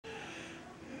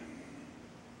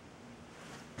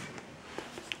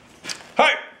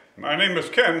Hi, my name is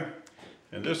Ken,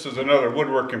 and this is another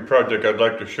woodworking project I'd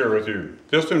like to share with you.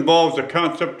 This involves the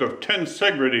concept of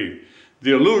tensegrity,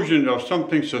 the illusion of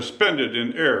something suspended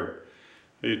in air.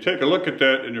 You take a look at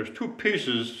that, and there's two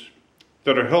pieces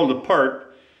that are held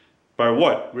apart by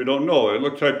what? We don't know. It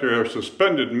looks like they're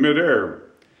suspended in midair.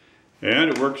 And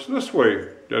it works this way.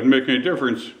 Doesn't make any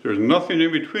difference. There's nothing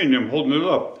in between them holding it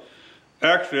up.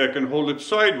 Actually, I can hold it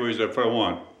sideways if I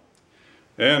want.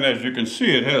 And as you can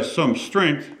see, it has some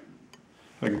strength.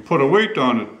 I can put a weight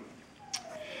on it.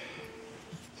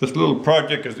 This little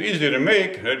project is easy to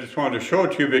make. I just wanted to show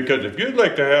it to you because if you'd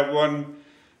like to have one,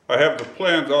 I have the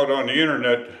plans out on the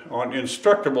internet on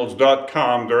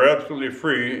instructables.com. They're absolutely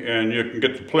free and you can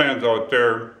get the plans out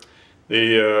there.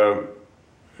 The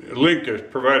link is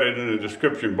provided in the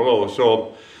description below.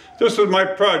 So this is my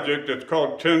project. It's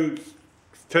called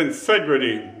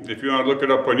Tensegrity. If you want to look it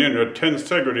up on the internet,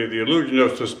 Tensegrity, the illusion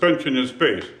of suspension in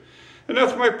space. And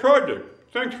that's my project.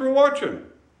 Thanks for watching.